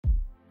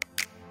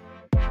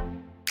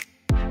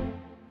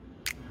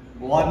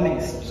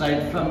Warning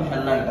straight from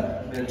హెల్ అంట.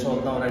 నేను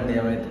చూద్దాం రండి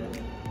ఏమైతే.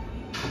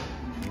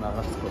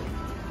 నమస్కారం.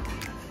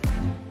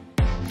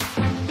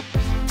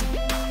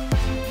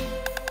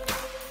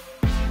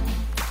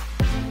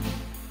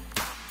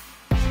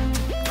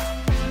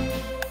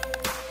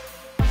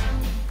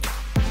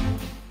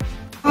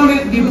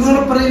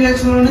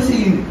 ప్రజలక్షణలోనే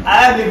చెయ్యింది.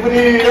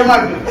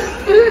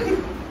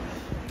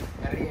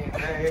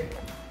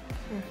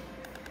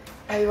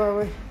 అయ్యి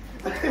బాబాయ్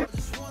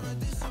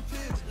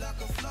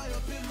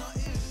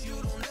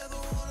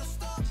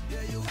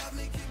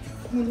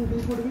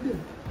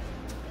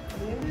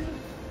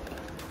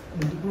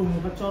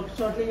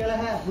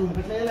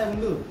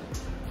ముందు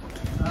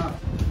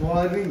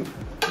warning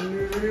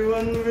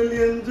everyone will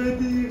enjoy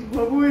the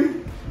baboy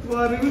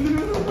warning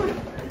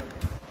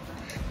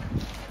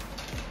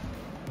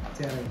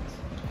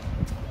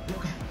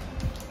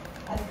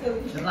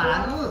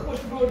రాను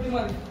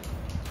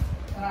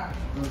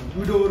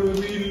గుడోరు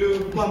వీళ్ళు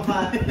పంప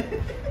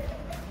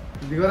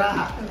ఇదిగోరా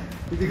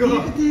ఇదిగో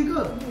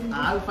తీగో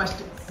ఆల్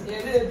ఫస్ట్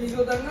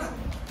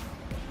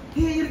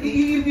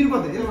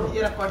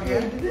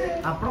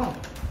అప్పుడు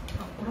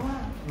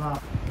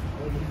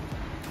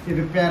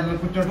ఇది పేర్లు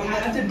కూర్చోటం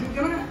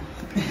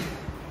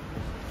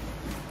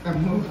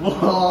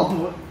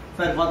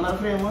సరిపోతున్నారు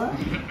ఫ్రేమ్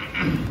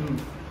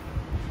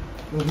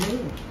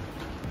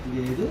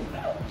లేదు.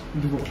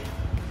 ఇదిగో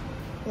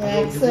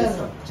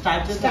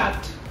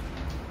స్టార్ట్.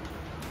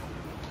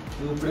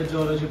 ఇప్పుడే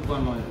జోలో చిప్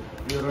కొన్నాం.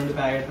 ఇది 2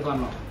 ప్యాకెట్లు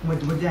కొన్నాం.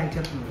 మధ్య మధ్య యాక్ట్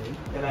చేస్తున్నాడు.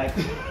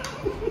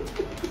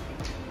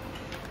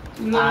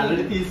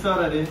 ఆల్రెడీ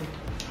తీసుకోరు అది.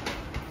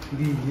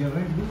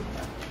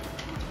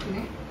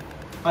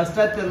 ఫస్ట్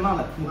అది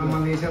తిన్నాను.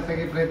 మమ్మల్ని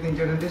వేసేస్తాకి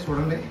ప్రయత్నించాడంటే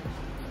చూడండి.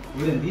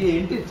 ఇది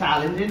ఏంటి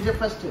ఛాలెంజ్ ఏంటి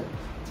చెప్పి ఫస్ట్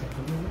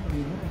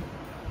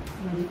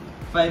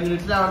 5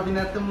 minutes లో ఎవరు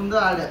తినేస్తే ముందు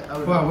ఆడే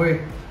బాబోయ్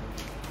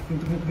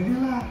ఇంత ముక్కు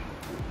తినేలా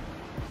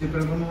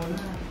ఇప్పుడు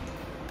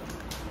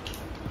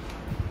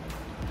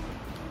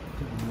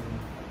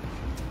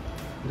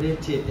రేపు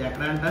చేతి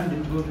ఎక్కడ అంటా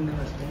దించుకోకుండా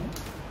ఫస్ట్ టైం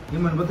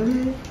ఏం మండిపోతుంది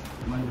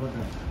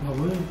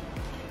బాబోయ్.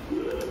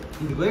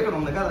 ఇదిగో ఇక్కడ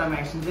ఉంది కదా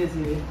యాక్షన్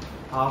చేసి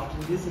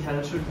after this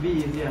health should be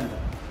easy అంట.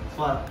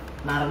 ఫర్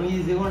నరం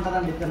ఈజీగా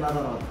ఉంటుందండి తిన్న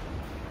తర్వాత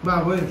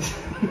బాబోయ్.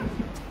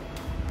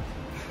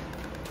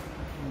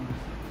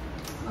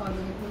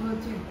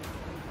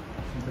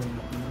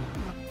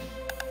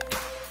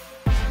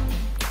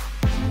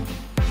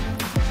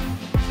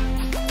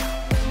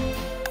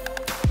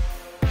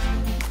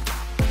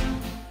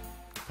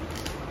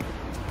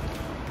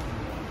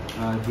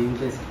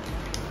 దీంట్లో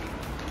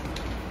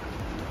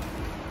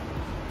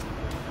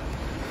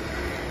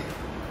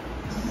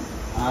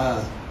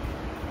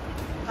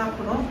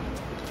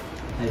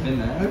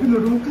అయిపోయిందా?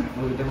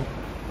 అయిపోయింది.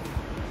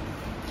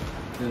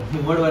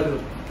 మూడు వాడు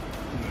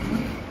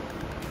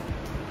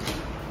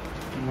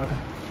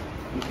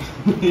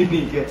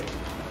నీకే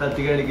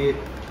సత్తిగడికి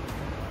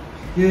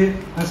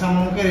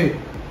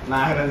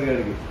నాగరాజు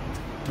గడికి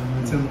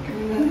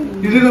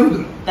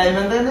టైం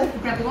ఎంత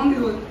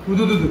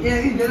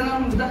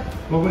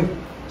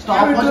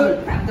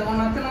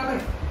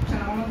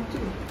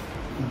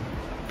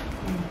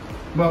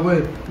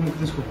బాబాయ్ ముక్కు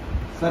తీసుకో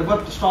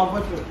సరిపోతు. స్టాప్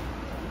వచ్చు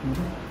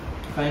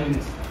 5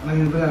 minutes. నాకు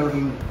ఇంట్లో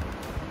రావట్లేదు.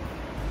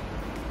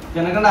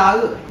 తినకుండా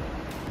ఆగు.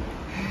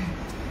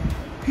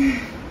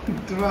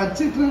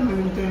 వచ్చి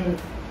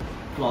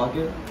క్లాక్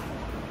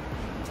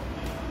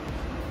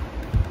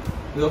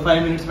ఇదో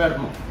 5 minutes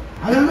పెడతాం.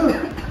 అదే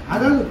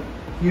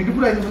ఏంటి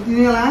ఇప్పుడు 5 నిమిషాలు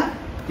తినేయాలా?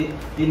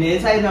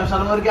 తినేసి 5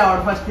 నిమిషాల వరకు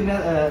ఎవడు ఫస్ట్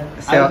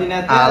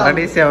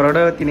ఆల్రెడీ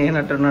ఎవరో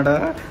తినేసినట్టున్నాడు.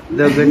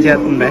 దగ్గర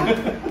చేస్తుంది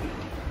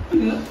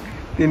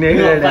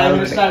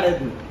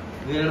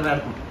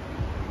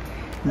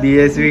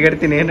డిఎస్వి గడి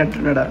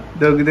తినేసినట్టున్నాడా?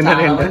 దగ్గు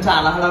తిన్నాడు.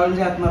 చాలా హడావులు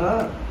చేస్తున్నారు.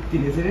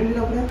 తినేసాడండి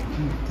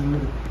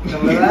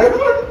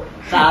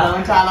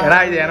చాలా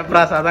ఇదేనా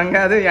ప్రసాదం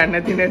కాదు ఎన్న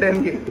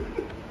తినేయడానికి.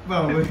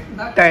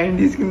 టైం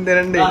తీసుకుని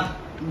తినండి.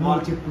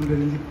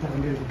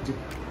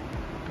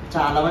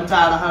 చాలా మంది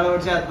చాలా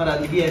హడావులు చేస్తున్నారు.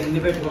 అది ఎన్ని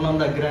పెట్టుకున్నాం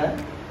దగ్గర.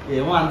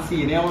 ఏమో అంత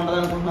సీన్ ఏమి ఉండదు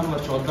అనుకుంటున్నాను.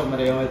 మరి చూద్దాం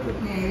మరి ఏమవుతుంది.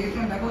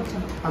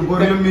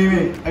 గొర్రెలు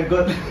మేమే 2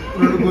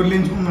 గొర్రెలు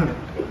ఎంచుకున్నాడు.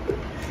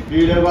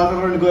 వీడియో కోసం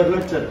 2 గొర్రెలు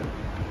వచ్చారు.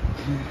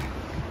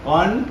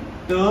 1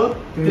 2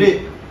 3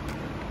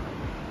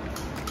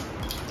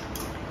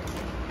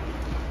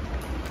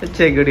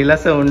 చెగుడిలా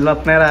సౌండ్లు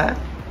వస్తున్నారా?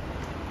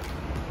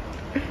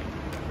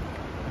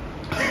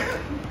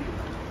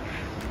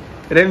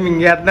 రే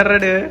మింగేస్తున్నారు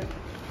రాడు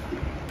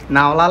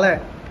నవలాలే.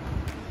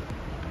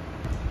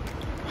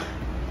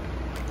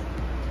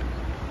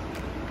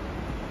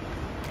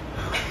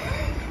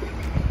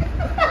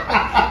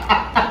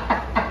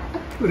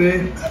 రే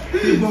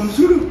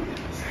చూడు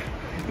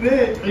రే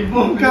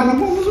కళ్ళ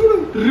బొమ్మ చూడు.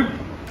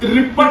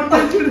 రిప్ అంటా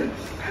చూడు.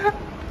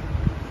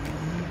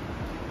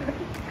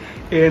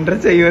 ఏంట్రా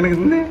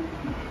చెయ్యనుకుంది.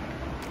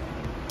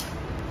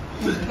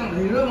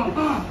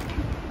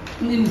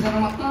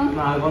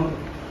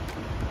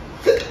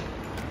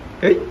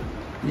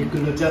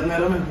 ఇక్కడ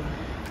వచ్చేస్తున్నారా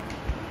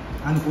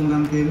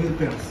అనుకున్నంత ఏమి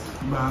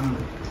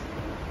బాగుంది.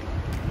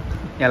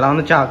 ఎలా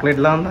ఉంది? చాక్లెట్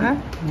లా ఉందా?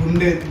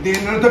 గుండె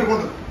దేని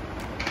తట్టుకుంటుంది.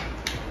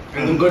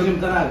 ఇంకోటి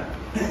చెప్తానా?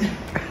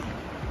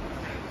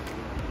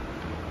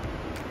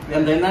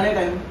 ఎంతైందానే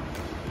టైం?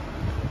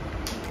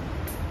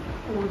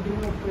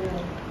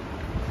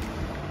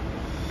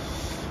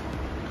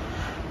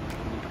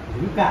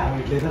 కారం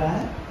పెట్టలేదురా?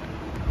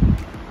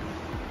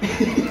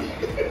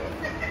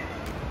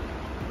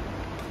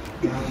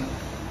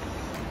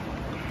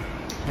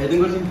 అయితే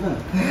ఇంకోటి చెప్తాను.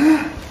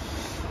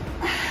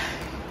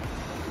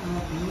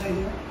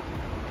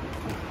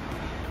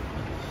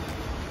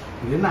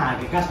 ఇది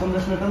నాకే కష్టం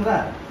వచ్చినట్టుందా?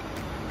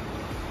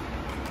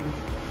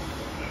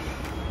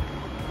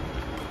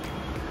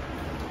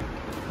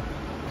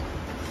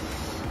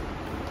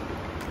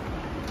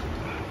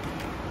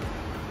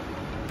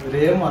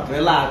 రే మొత్తం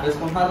వెళ్ళి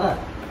ఆపేసుకుంటున్నారా?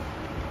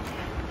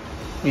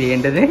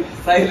 ఏంటది?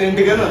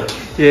 సైలెంట్ గా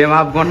ఏం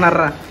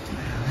ఆపుకుంటున్నారా?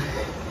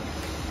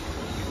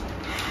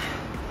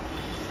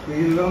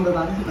 ఇల్లు ఉంది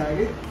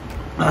నాకి.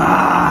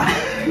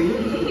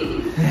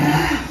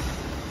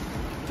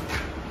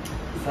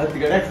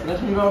 సత్తిగడ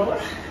ఎక్స్ప్రెషన్ కావాలి.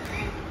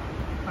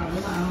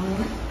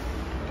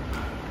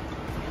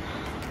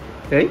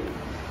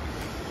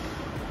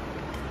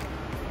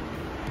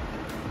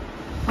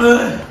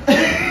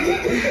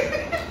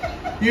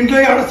 ఇంట్లో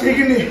ఎవడ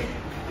చేయకండి.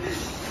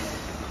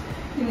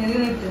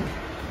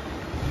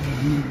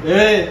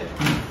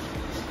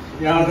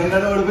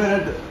 ఎవరికంటే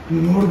ఓడిపోయినట్టు.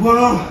 నేను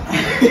ఓడిపోను.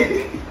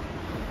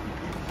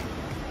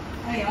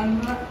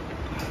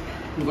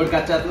 ఇంకోటి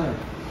కట్ చేస్తున్నాడు.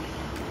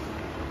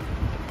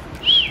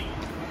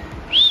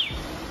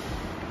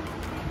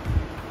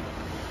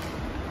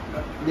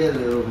 లేదు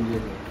ఓపెన్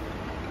చేయలేదు.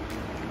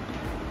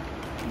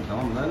 ఇంకా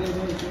ఉందా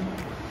లేదా?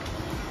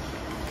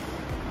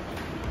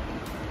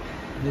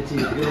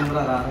 చీటిగా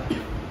ఉండరా రా.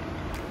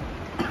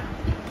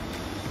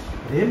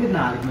 అదే మీరు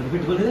 4 మంది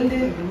పెట్టుకోలేదండి.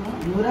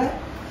 నువ్వురా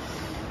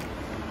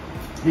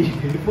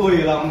పోయి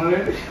ఇలా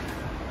ఉన్నాడండి.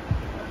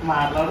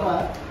 మాట్లాడరా?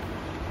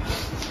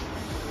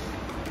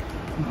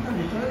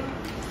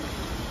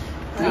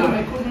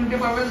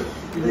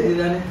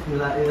 ఇదని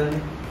ఇదని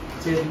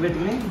చేతి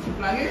పెట్టుకుని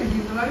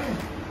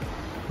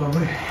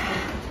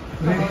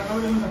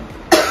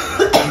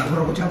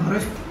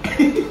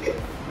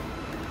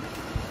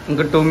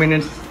ఇంకా 2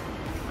 minutes.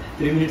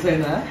 3 minutes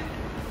అయినా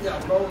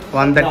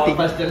 1:30.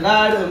 First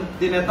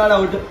తినేస్తాడు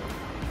out.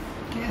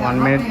 1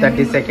 minute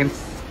 30 seconds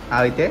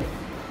అయితే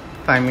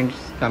 5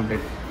 minutes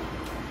కంప్లీట్.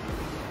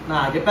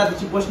 నాకే పెద్ద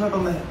చిప్ వచ్చినట్టు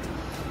ఉంది.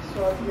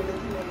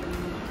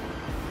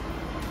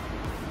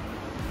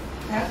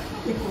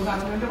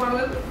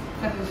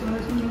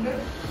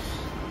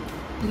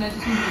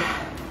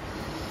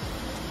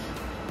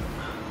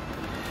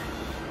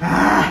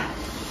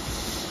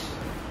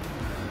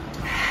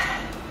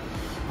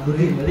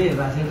 అదే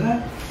రాసేట్రా.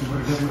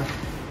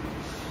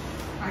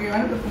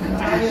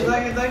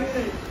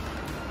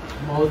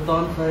 Mouth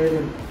on fire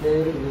and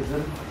player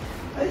result.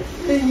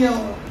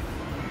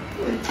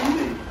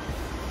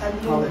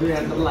 How do you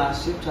enter last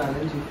ship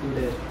challenge if you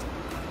dare?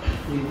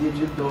 Easy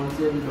chip, don't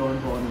say we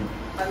don't want you.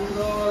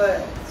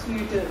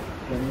 Sweet.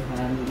 Can you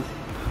handle this?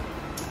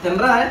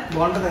 తినరా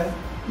బాగుంటుందా?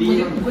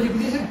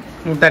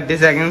 30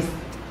 seconds.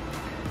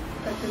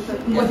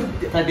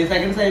 30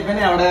 seconds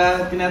అయిపోయినా ఎవడ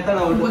తినేస్తాడు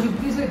out. ఇంకో chip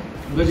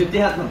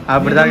తీసేస్తున్నాం.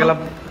 అప్పుడు దాకా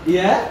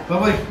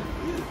బాబాయ్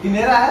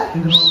తినేరా?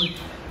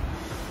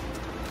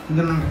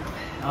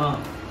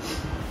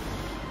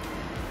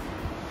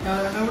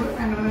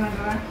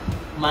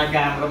 మా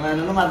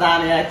cameraman మా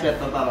దాని యాక్ట్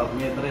చేస్తారు. తర్వాత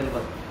మీ ఇద్దరు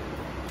వెళ్ళిపోతారు.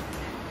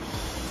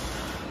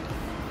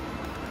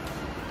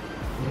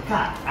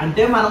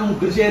 అంటే మనం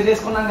ముగ్గురు షేర్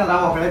చేసుకున్నాం కదా.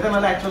 ఒకడైతే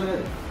మళ్ళీ యాక్చువల్గా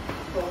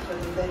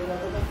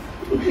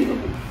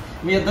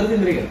మీ ఇద్దరు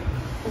తిందిరి కదా.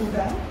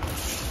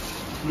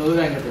 నువ్వు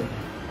వెంకట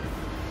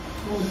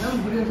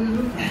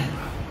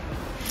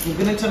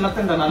ముగ్గురు నుంచి చిన్న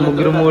తింటా.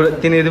 ముగ్గురు 3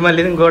 తినేది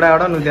మళ్ళీ ఇంకోటి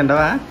ఆవడం. నువ్వు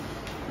తింటావా?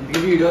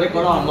 ఇంటికి వీడియో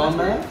రికార్డ్ ఆన్లో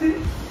ఉందా?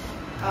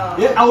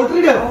 అవుట్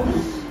వీడియో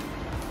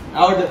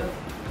అవుట్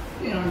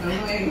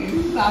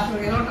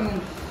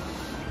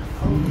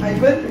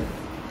అయిపోయింది.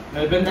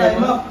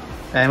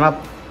 Time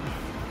up.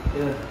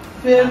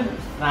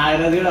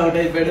 నాగరాజు కూడా అవుట్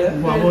అయిపోయాడు.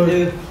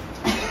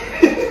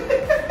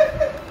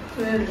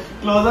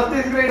 Close up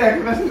తీసుకురాడు.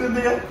 ఎక్స్ప్రెషన్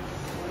ఉంది కదా.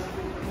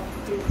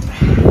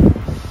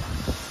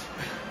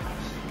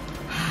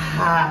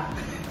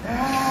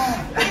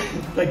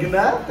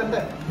 తగ్గిందా?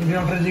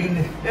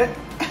 తగ్గింది.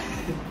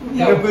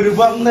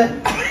 పెరిగిపోతుంది.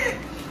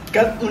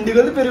 ఉండి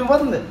కొద్ది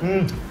పెరిగిపోతుంది.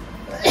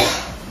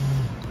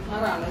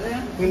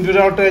 ఇంటి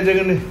రావట్ ట్రై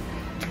చేయండి.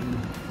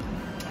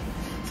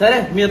 సరే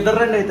మీ ఇద్దరు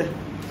రండి అయితే.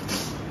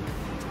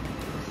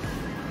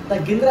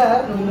 తగ్గిందిరా.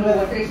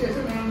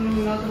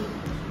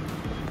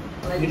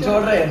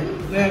 చూడరే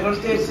నేను కూడా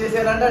టేస్ట్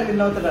చేశారంటే అది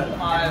విన్ అవుతాడు.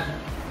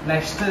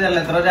 నెక్స్ట్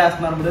వీళ్ళిద్దరూ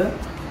చేస్తున్నారు. ఇప్పుడు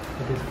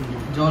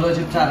జోలో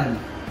చిప్ ఛాలెంజ్.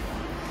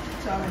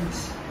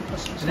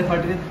 అదే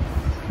పట్టుకు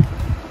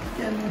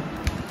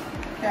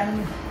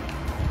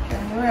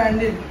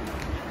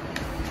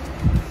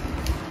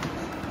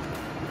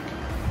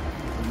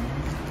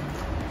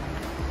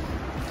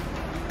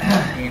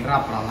ఏంట్రా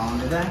అప్పుడలా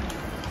ఉండేదా?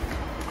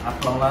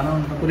 అప్పలానే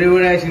ఉంటుంది.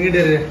 ఇప్పుడు యాక్షన్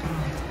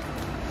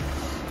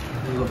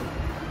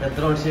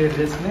ఇద్దరు ఒకటి షేర్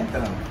చేసుకుని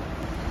తినాలి.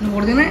 నువ్వు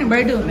కూడా తినే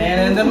బయట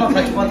నేనేం తిన్నా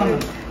చచ్చిపోతాను.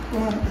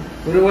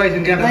 గురువు వయసు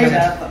ఇంకేంట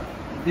చేస్తా.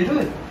 ఇటు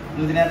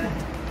నువ్వు తినేస్తా.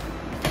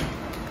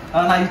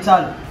 నాకు ఇది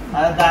చాలు.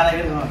 అదే దాని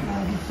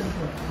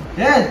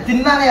ఏ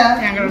తిన్నానయా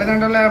ఎక్కడ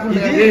తింటా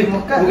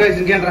ముక్క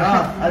ఇంకేంట్రా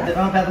అదే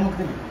పెద్ద ముక్క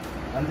తిని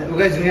అంతే.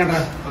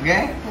 ఇంకేంట్రా ఓకే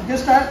ఓకే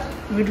స్టార్ట్.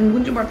 వీటి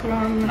గురించి బట్టలు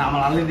నా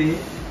మళ్ళీ ఇది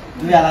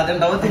నువ్వు ఎలా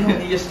తింటావో తిని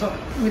నీ ఇష్టం.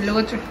 వీళ్ళు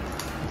వచ్చి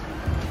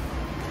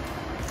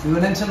నువ్వు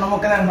నేను చిన్న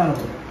మొక్క తింటున్నాను.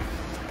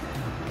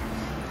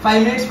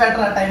 5 minutes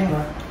పెట్టరా టైం.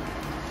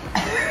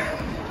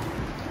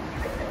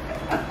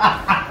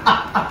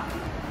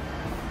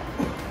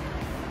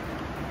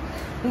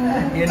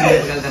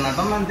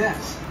 తినటం అంతే.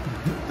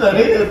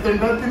 సరే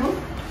తింటావు తిను.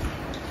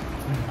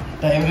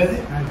 టైం లేదు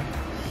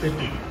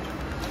పెట్టు.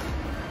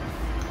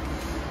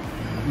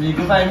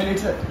 మీకు 5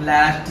 minutes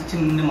లాస్ట్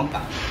చిన్ని మొక్క.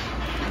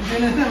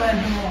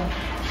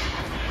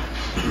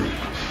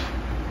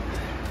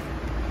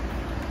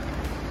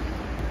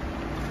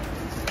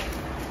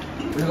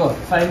 ఇదిగో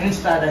 5 minutes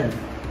స్టార్ట్ అయింది.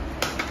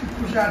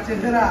 ఇప్పుడు స్టార్ట్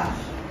చేసారా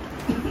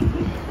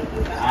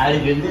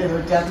ఆడికి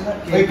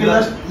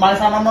మన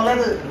సంబంధం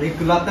లేదు.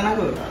 ఎక్కులు వస్తాయి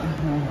నాకు.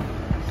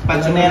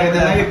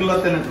 పచ్చిమిరపకాయ ఎక్కులు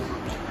వస్తాయి నాకు.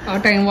 ఆ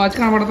టైం వాచ్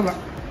కనబడుతుందా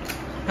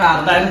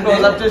టైం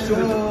క్లోజ్ అప్ చేసి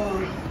చూపించు.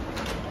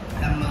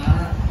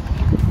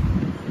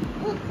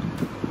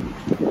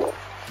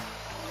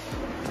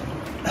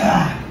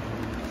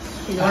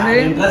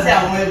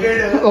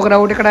 ఒక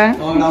రౌట్ ఇక్కడ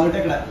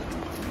ఇక్కడ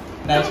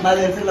నెక్స్ట్ మ్యాచ్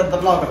చేసి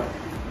ఇద్దరులో ఒకరు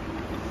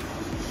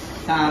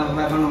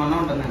చాలా 2 మంది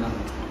ఉంటుంది నేను.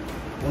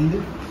 ఉంది.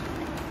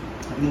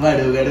 నువ్వు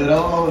అడుగు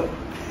అడుగురావు.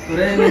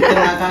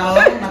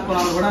 నాకు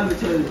కొనాలి కూడా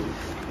అనిపించలేదు.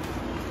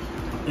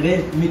 రే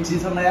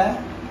మిర్చీస్ ఉన్నాయా?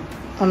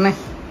 ఉన్నాయి.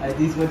 అవి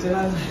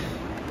తీసుకొచ్చేనా?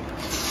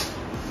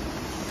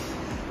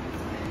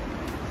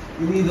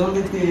 ఇది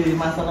ఇదోటి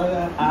మసాలా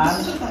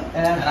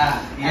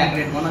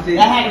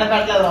ఎక్కడ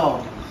పెట్టలేదు.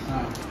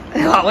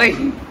 బాబాయ్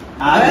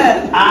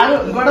ఆగు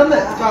ఇంకోటి ఉంది.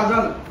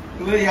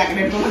 నువ్వు ఎక్కడ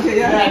పెట్టుకున్నా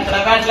చెయ్యాలి. ఎక్కడ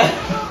పెట్టలేదు.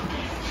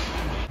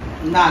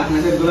 నాకు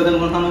మీద ఎక్కువ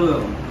అనుకుంటున్నాను నువ్వు.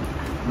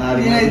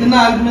 నేనైతే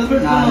 4 మీద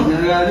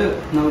పెట్టుకున్నాను. కాదు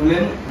నువ్వు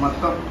లేను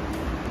మొత్తం.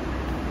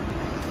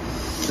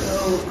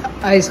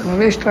 ఐస్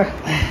క్రీమ్ వేస్ట్ రా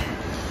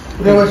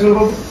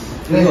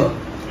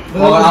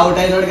అవుట్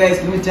అయినోడికి ఐస్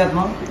క్రీమ్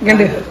ఇచ్చేస్తున్నాం.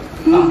 గండి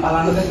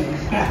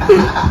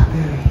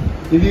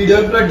ఈ వీడియో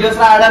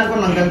ప్రొడ్యూసర్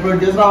రావడానుకున్నాను కానీ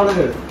ప్రొడ్యూసర్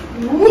రావలేదు.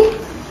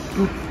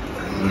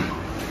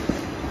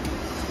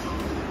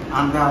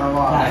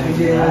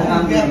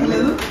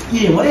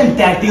 ఏమో ఎంత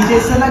యాక్టింగ్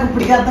చేస్తే నాకు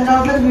ఇప్పటికీ అర్థం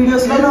కావట్లేదు.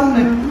 వీడియోస్ లో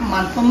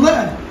మంటుంది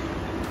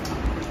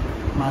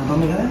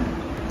మంటుంది కదా.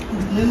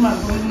 నేను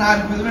మనకు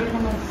 4 మీద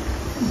పెట్టుకున్నాను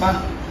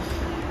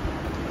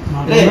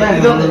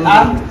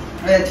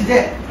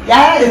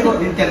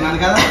నేను తిన్నాను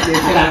కదా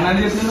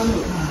చేస్తున్నాను.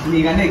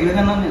 నీకన్నా ఎక్కడ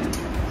తిన్నాను నేను.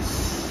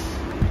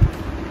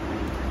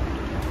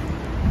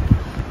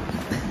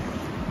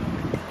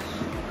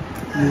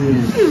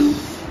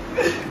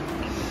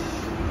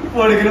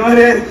 పొడిగిన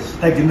మరి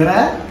తగ్గిందరా.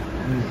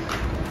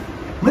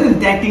 మరి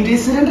ఎంత యాక్టింగ్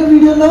చేస్తారంటే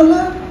వీడియోలో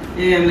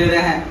ఏం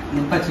లేదా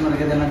నేను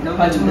పచ్చిమిరపకాయ తిన్నట్టు.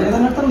 పచ్చిమిరపకాయ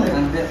తిన్నట్టుంది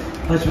అంతే.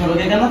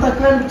 పచ్చిమిరపకాయ కన్నా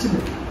తక్కువ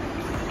అనిపించింది.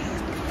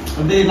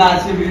 అంటే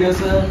లాస్ట్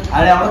వీడియోస్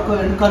అది ఎవడో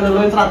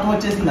కళ్ళులో రక్తం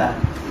వచ్చేసిందా?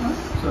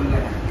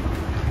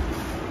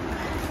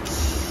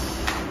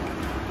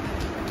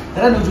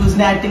 సరే నువ్వు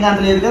చూసిన యాక్టింగ్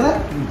అంత లేదు కదా.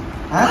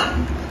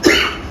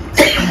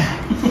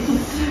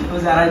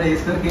 ఒకసారి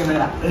తీసుకొని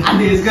కెమెరా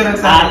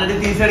ఆల్రెడీ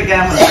తీసాడు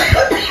కెమెరా.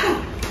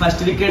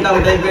 ఫస్ట్ వికెట్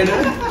అవుట్ అయిపోయాడు.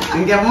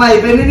 ఇంకేమో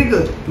అయిపోయింది నీకు.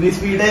 నీ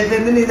స్పీడ్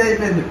అయిపోయింది, నీది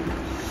అయిపోయింది.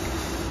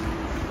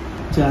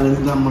 చాలా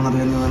రమ్మన్నారు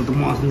అంత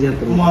మోసం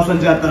చేస్తారు. మోసం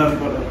చేస్తారు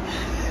అనుకోవడం.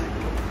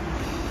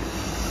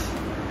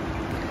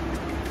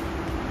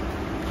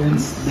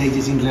 ఫ్రెండ్స్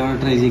దయచేసి ఇంట్లో ఏమైనా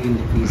ట్రై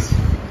చేయకండి ప్లీజ్.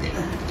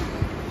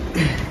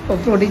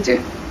 ఫ్రూట్ ఇచ్చే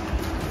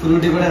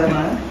ఫ్రూటీ కూడా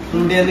ఏదన్నా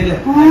ఫ్రూటీ ఎందుకులే.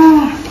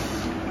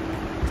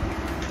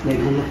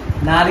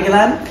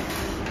 నాలుగులా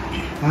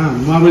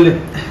మామూలే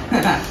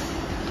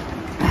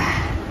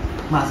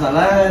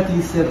మసాలా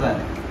తీసేరా.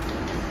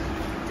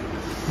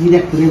 ఇది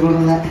ఎక్కడ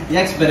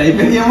ఎక్స్పైర్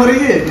అయిపోయింది ఏమో.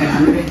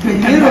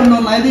 2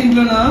 ఉన్నాయి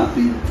దీంట్లోనా.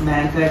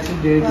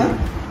 మ్యానుఫ్యాక్చరింగ్ డేట్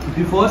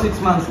బిఫోర్ 6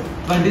 months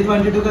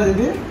 2022 కదా.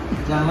 ఇది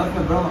జనవరి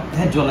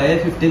ఫిబ్రవరి జూలై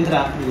 15th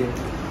రా.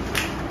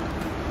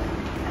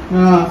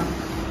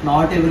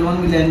 Not every one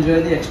will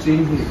enjoy the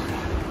extreme heat.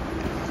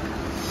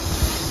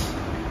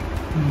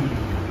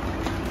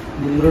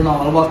 ముందు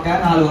నవల బొక్క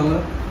 400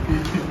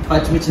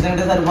 పచ్చిమిర్చి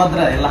తింటే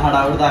సరిపోద్దురా. ఇలా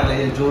హడావుడి తాగలే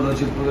జోలో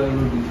చిప్పు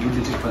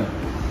గుడ్డి చిప్పు అని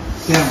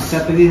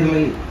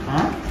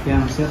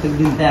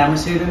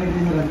ఫేమస్ చేయడానికి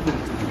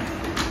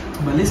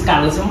మళ్ళీ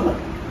స్కాలర్ సింబల్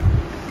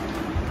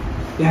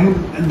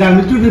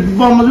దాన్ని చూడు రిప్పు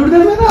బొమ్మ చూడు.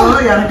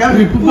 వెనకాల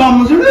రిప్పు బొమ్మ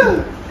చూడు.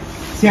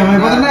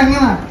 సేమైపోతున్నా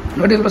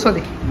నోటీస్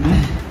వస్తుంది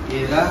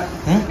ఏదా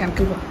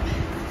వెనక్కి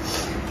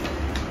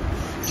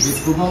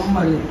రిప్పు బొమ్మ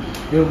మళ్ళీ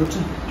కూర్చో.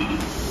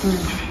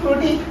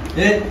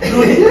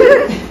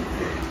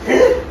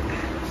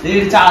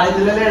 చాలా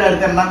ఇదిలో లేడు.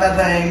 తిన్నా పెద్ద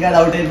ఏం కాదు.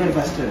 అవుట్ అయిపోయాడు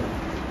ఫస్ట్.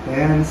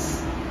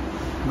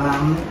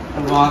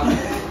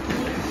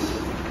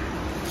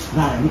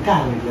 రాని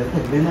కాలేదు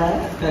తగ్గిపోయిందా?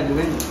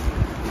 తగ్గిపోయింది.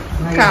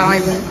 కారం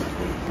అయిపోయింది.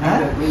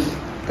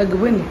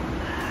 తగ్గిపోయింది.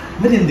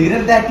 మరి ఎందుకు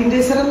ఎంత యాక్టింగ్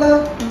చేశారల్లా?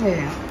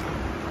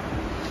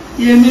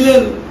 ఏమీ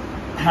లేదు,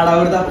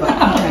 హడావుడి తప్ప.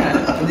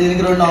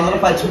 దీనికి 200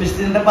 పచ్చిమిర్చి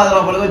తింటే 10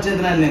 రూపాయలకి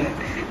వచ్చేది నేను.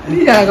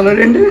 ఆకలో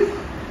రెండు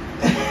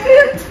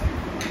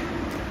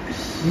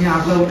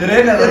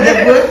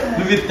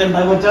నువ్వు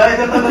ఇత్తంటాకు వచ్చావా?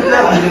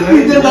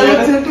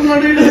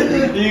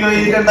 ఇగో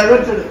ఈ తింటాకు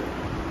వచ్చాడు.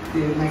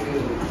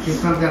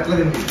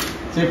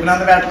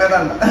 చెప్పినంత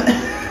పెట్టలేదంట.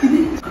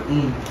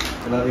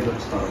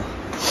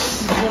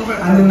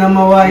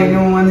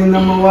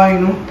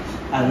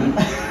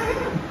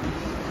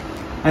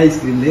 ఐస్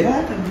క్రీమ్ లేదా?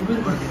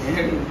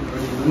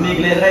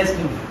 నీకు లేదా ఐస్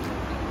క్రీమ్?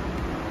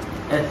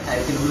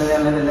 ఐస్ క్రీమ్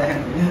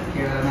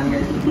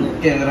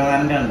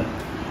కేంద్రానికి అంట.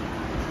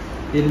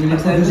 10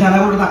 minutes చాలా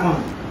కూడా తక్కువ.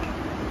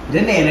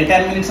 నేనే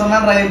 10 minutes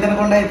ఉన్నాను రైలు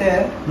తినకుండా. అయితే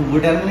నువ్వు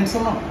 10 minutes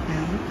ఉన్నావు.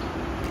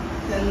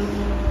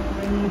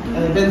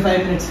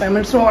 5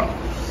 minutes ఓవర్.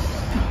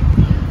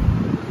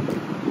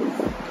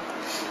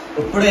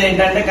 ఇప్పుడు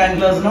ఏంటంటే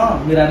కన్క్లూజన్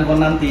మీరు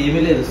అనుకున్నంత ఏమీ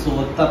లేదు.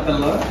 సోత్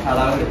తప్పల్లో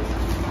హడావుడి.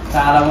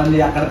 చాలా మంది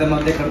అక్కడ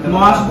తినొద్దు ఇక్కడ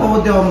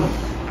మోసపోతే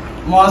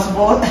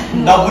మోసపోతే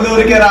డబ్బులు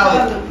ఊరికే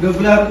రావాలి.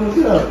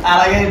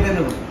 అలాగే అయిపోయింది.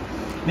 నువ్వు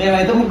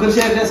మేమైతే 3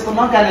 షేర్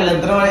చేసుకున్నాం, కానీ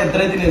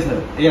ఇద్దరే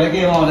తినేసారు. వీళ్ళకి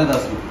ఏం అవ్వలేదు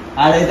అసలు.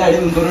 ఆడైతే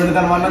అడిగి ఇంకో 2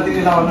 తనమన్నా తిని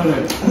ఇలా ఉన్నాడు.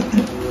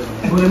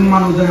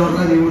 మన ఉద్యోగం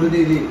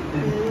ఇది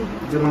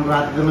మన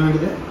రాత్రి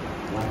తినడితే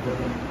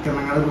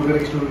తెలంగాణ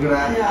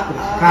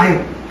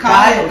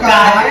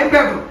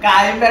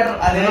కాయం బెటర్.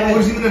 అదే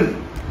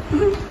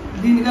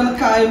దీనికన్నా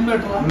కాయం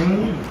బెటర్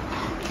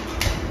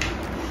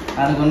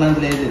అనుకున్నంత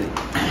లేదు.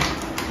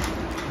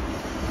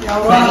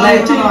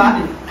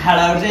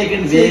 హడావుడి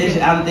చేయకండి,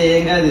 అంత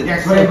ఏం కాదు.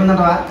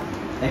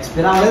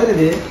 ఎక్స్పైర్ అవ్వలేదు.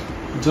 ఇది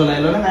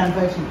జూలైలోనే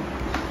మ్యానుఫ్యాక్చరింగ్.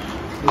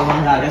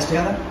 మనకి ఆగస్ట్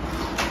కదా.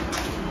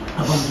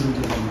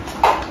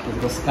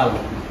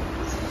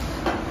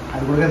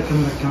 అది కూడా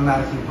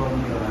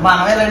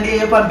మనమే రండి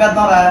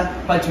పంపేద్దాం రా.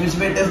 పచ్చిమిర్చి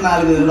పెట్టేసి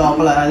 4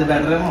 లోపల. అది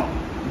బెటర్ ఏమో.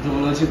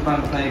 జోలో చిప్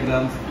అంట 5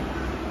 grams.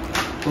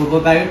 ఒక్కో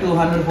ప్యాకెట్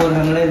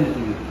 200-400 అయింది.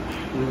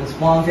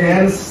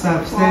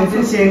 సబ్స్క్రైబ్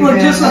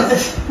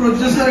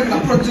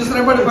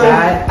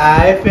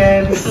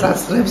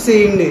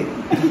చేయండి.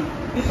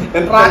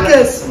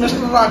 Rakesh,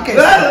 mister Rakesh.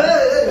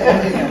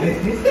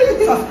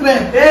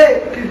 Subscribe,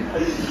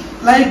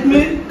 like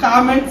మీ,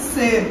 కామెంట్,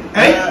 షేర్.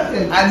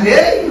 అదే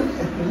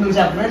నువ్వు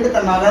చెప్పండి.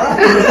 తిన్నావు కదా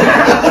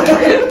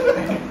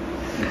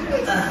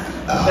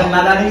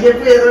తిన్నదానికి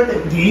చెప్పి ఏదో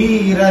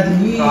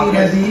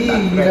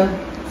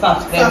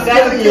సబ్స్క్రైబ్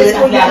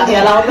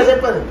ఎలా ఉందో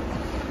చెప్పదు.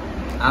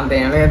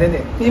 అంతేం లేదండి.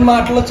 ఈ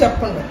మాటలో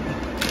చెప్పండి.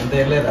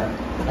 అంతేం లేదా?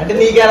 అంటే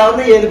నీకు ఎలా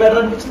ఉంది? ఏది బెటర్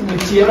అనిపించింది?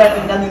 మిర్చియే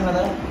బెటర్ కానీ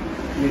కదా.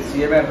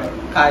 మిర్చియే బెటర్.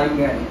 కాయం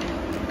కానీ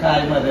కాయ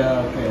మరి.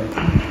 ఓకే,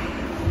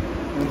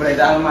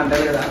 ఇప్పుడైతే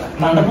మంటలు కదా.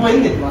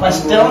 మండపోయింది.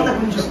 ఫస్ట్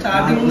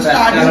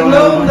స్టార్టింగ్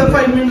లో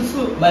 5 minutes.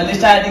 మళ్ళీ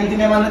స్టార్టింగ్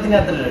తినేమన్నా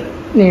తినేస్తాడు.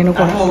 నేను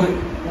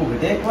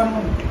ఒకటే ఎక్కువ.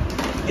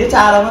 ఇది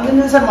చాలా మంది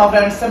చూసారు. మా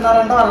ఫ్రెండ్స్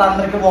తిన్నారంట,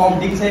 వాళ్ళందరికీ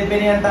వామిటింగ్స్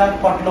అయిపోయినాయి అంట,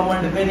 పొట్టలో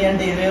మండిపోయినాయి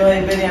అంటే, ఏమేమో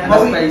అయిపోయినాయి అంట.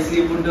 స్పైసీ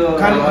ఫుడ్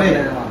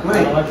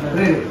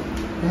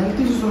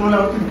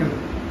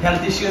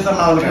హెల్త్ ఇష్యూస్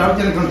అన్నారు.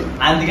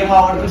 అందుకే మా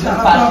వాడు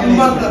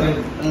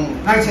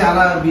నాకు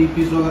చాలా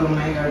బీపీ షుగర్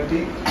ఉన్నాయి కాబట్టి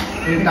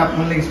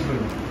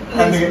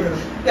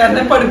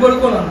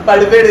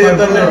పడిపోయాడు.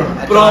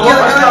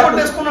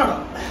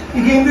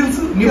 ఇంకేం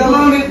తెలుసు?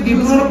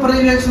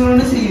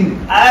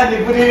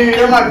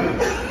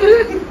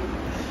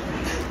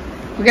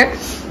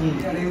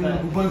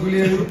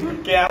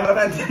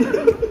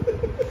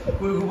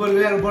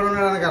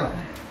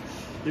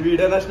 ఈ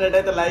వీడియో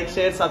నచ్చినట్టయితే లైక్,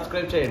 షేర్,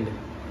 సబ్స్క్రైబ్ చేయండి.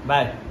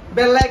 బాయ్.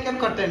 బెల్ ఐకాన్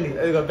కొట్టండి.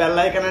 బెల్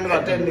ఐకాన్ అని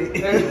కొట్టండి.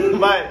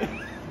 బాయ్.